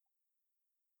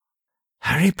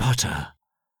Harry Potter,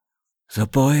 the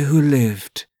boy who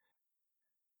lived.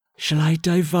 Shall I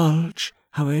divulge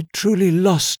how I had truly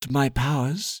lost my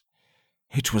powers?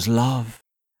 It was love.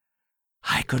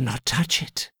 I could not touch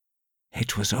it.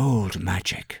 It was old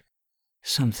magic.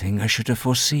 Something I should have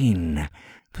foreseen,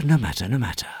 but no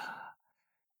matter.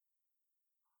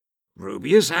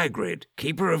 Rubius Hagrid,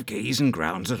 keeper of keys and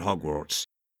grounds at Hogwarts.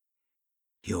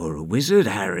 You're a wizard,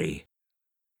 Harry.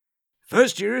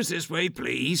 First years this way,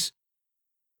 please.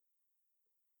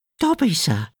 Dobby,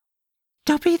 sir.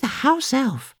 Dobby the house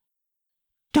elf.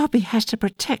 Dobby has to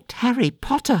protect Harry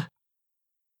Potter.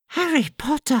 Harry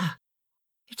Potter!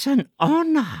 It's an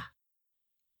honour.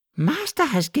 Master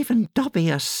has given Dobby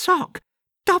a sock.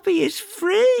 Dobby is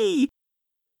free!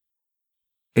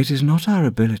 It is not our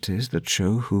abilities that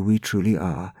show who we truly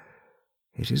are.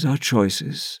 It is our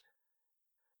choices.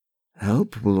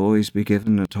 Help will always be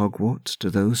given at Hogwarts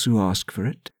to those who ask for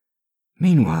it.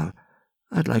 Meanwhile,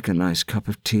 I'd like a nice cup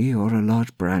of tea or a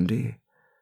large brandy.